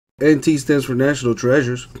NT stands for National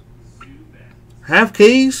Treasures. Half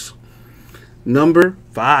case, number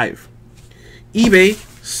 5. eBay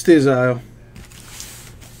Stizile.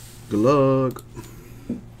 Good luck.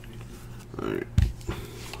 Alright.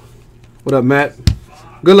 What up, Matt?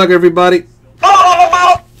 Good luck, everybody.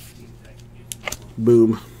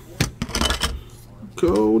 Boom.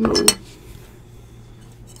 Go, no.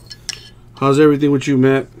 How's everything with you,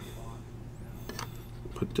 Matt?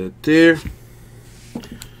 Put that there.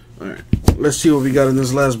 Alright. Let's see what we got in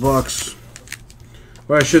this last box.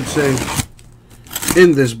 Or I should say,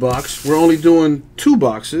 in this box. We're only doing 2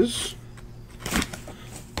 boxes.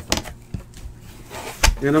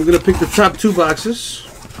 And I'm going to pick the top 2 boxes.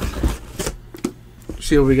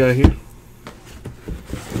 See what we got here.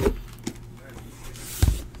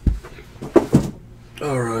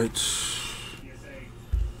 Alright.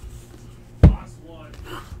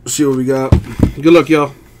 See what we got. Good luck,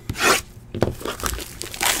 y'all.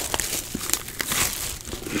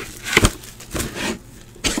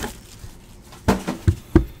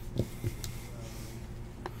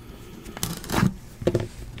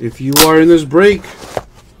 If you are in this break,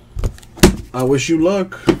 I wish you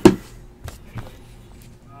luck. Let's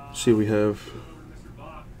see what we have.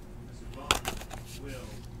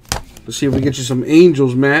 Let's see if we get you some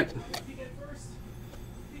angels, Matt.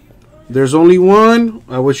 There's only one.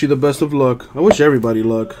 I wish you the best of luck. I wish everybody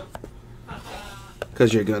luck,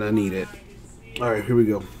 because you're going to need it. All right, here we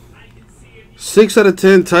go. 6 out of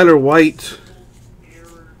 10, Tyler White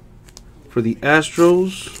for the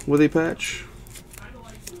Astros with a patch.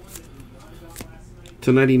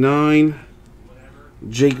 /99,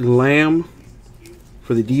 Jake Lamb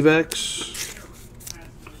for the D-backs.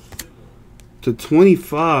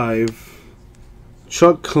 /25,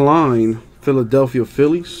 Chuck Klein, Philadelphia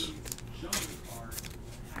Phillies.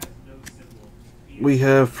 We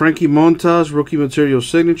have Frankie Montas, rookie material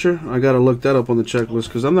signature. I got to look that up on the checklist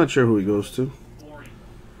because I'm not sure who he goes to.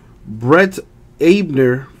 Brett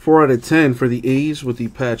Abner, 4 out of 10 for the A's with the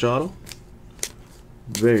patch auto.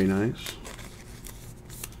 Very nice.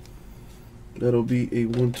 That'll be a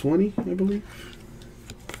 120, I believe.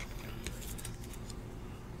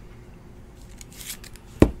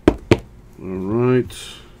 All right.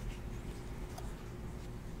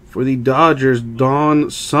 For the Dodgers,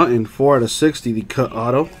 Don Sutton, 4 out of 60, the cut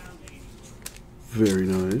auto. Very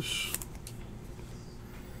nice.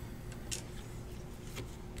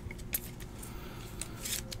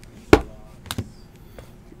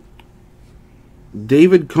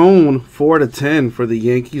 David Cone, 4 out of 10 for the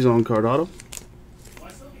Yankees on card auto.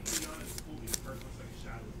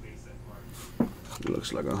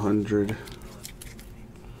 Looks like 100.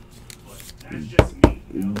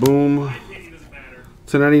 Boom.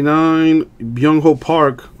 /99, Byung-Ho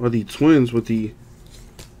Park are the Twins with the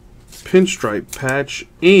pinstripe patch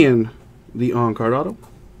and the on-card auto.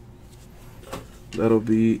 That'll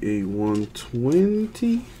be a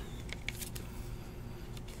 120.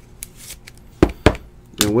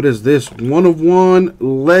 And what is this? 1/1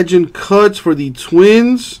 legend cuts for the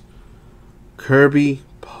Twins. Kirby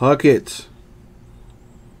Puckett.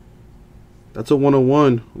 That's a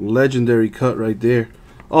 1/1 legendary cut right there.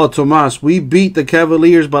 Oh, Tomas, we beat the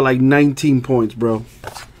Cavaliers by like 19 points, bro.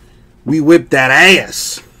 We whipped that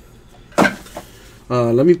ass.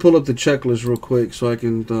 Let me pull up the checklist real quick so I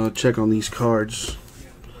can check on these cards.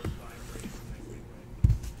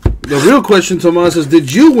 The real question, Tomas, is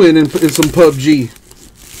did you win in some PUBG?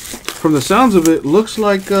 From the sounds of it, looks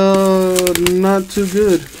like not too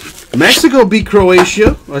good. Mexico beat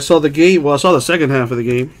Croatia. I saw the game. Well, I saw the second half of the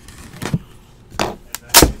game.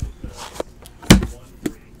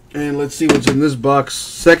 And let's see what's in this box.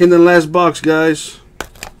 Second and last box, guys.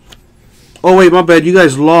 Oh, wait, my bad. You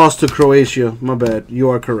guys lost to Croatia. My bad. You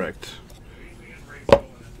are correct.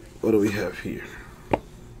 What do we have here?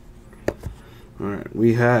 All right,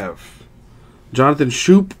 we have Jonathan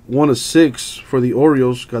Schoop, 1 of 6 for the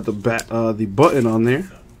Orioles. Got the button on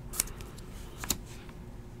there.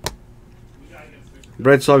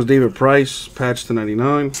 Red Sox, David Price, patch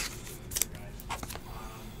 /99.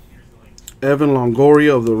 Evan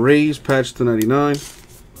Longoria of the Rays, patch /99.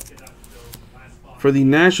 For the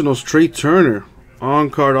Nationals, Trey Turner,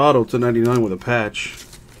 on-card auto /99 with a patch.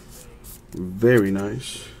 Very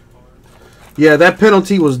nice. Yeah, that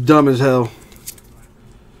penalty was dumb as hell.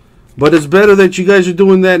 But it's better that you guys are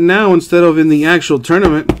doing that now instead of in the actual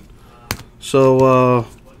tournament. So,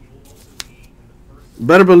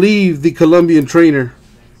 better believe the Colombian trainer,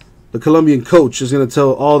 the Colombian coach, is going to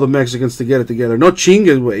tell all the Mexicans to get it together. No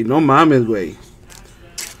chingues, güey. No mames, güey.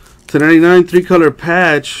 /99, 3-color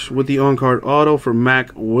patch with the on-card auto for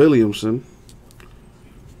Mac Williamson.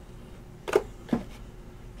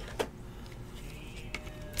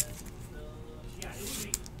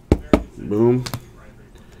 Boom.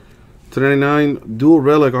 /99 dual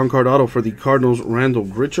relic on card auto for the Cardinals, Randall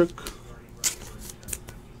Grichuk.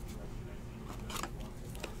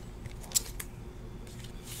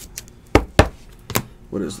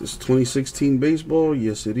 What is this? 2016 baseball?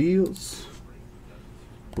 Yes, it is.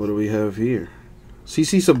 What do we have here?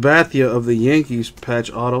 CC Sabathia of the Yankees, patch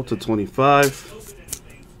auto /25.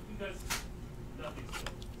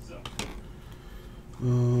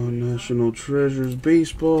 National Treasures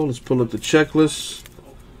baseball. Let's pull up the checklist.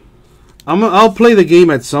 I'll play the game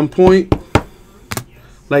at some point,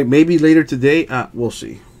 like maybe later today. We'll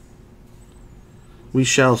see. We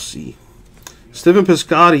shall see. Stephen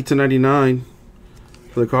Piscotty /99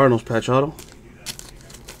 for the Cardinals, patch auto.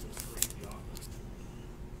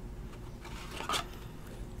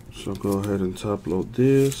 So go ahead and top load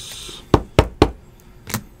this.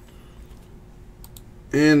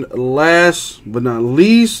 And last but not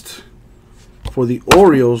least, for the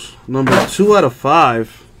Orioles, number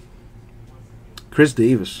 2/5, Chris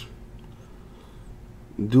Davis.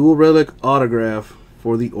 Dual relic autograph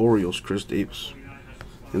for the Orioles, Chris Davis.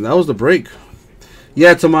 And that was the break.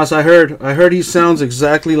 Yeah, Tomas, I heard he sounds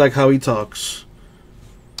exactly like how he talks.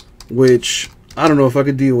 Which, I don't know if I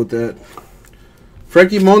could deal with that.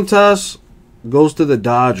 Frankie Montas goes to the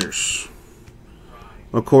Dodgers,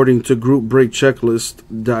 according to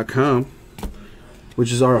GroupBreakChecklist.com,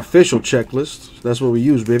 which is our official checklist. That's what we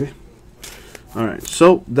use, baby. Alright,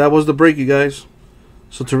 so that was the break, you guys.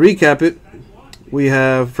 So to recap it, we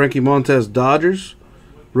have Frankie Montas, Dodgers,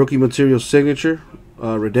 rookie material signature,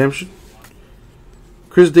 redemption.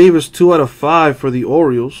 Chris Davis, 2/5 for the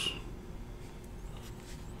Orioles.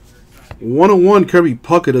 101 Kirby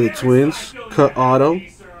Puckett of the Twins, cut auto.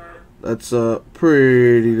 That's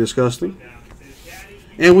pretty disgusting.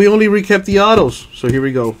 And we only recapped the autos, so here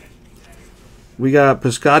we go. We got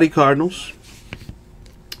Piscotty Cardinals,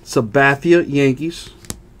 Sabathia Yankees,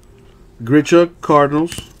 Grichuk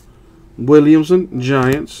Cardinals, Williamson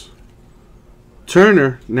Giants,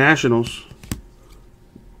 Turner Nationals,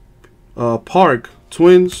 Park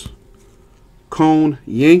Twins, Cone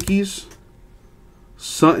Yankees,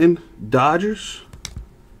 Sutton Dodgers,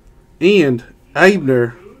 and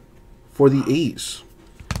Eibner for the A's.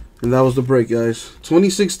 And that was the break, guys.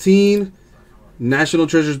 2016 National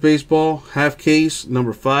Treasures Baseball, half case,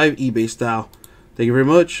 number 5, eBay style. Thank you very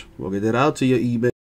much. We'll get that out to you, eBay.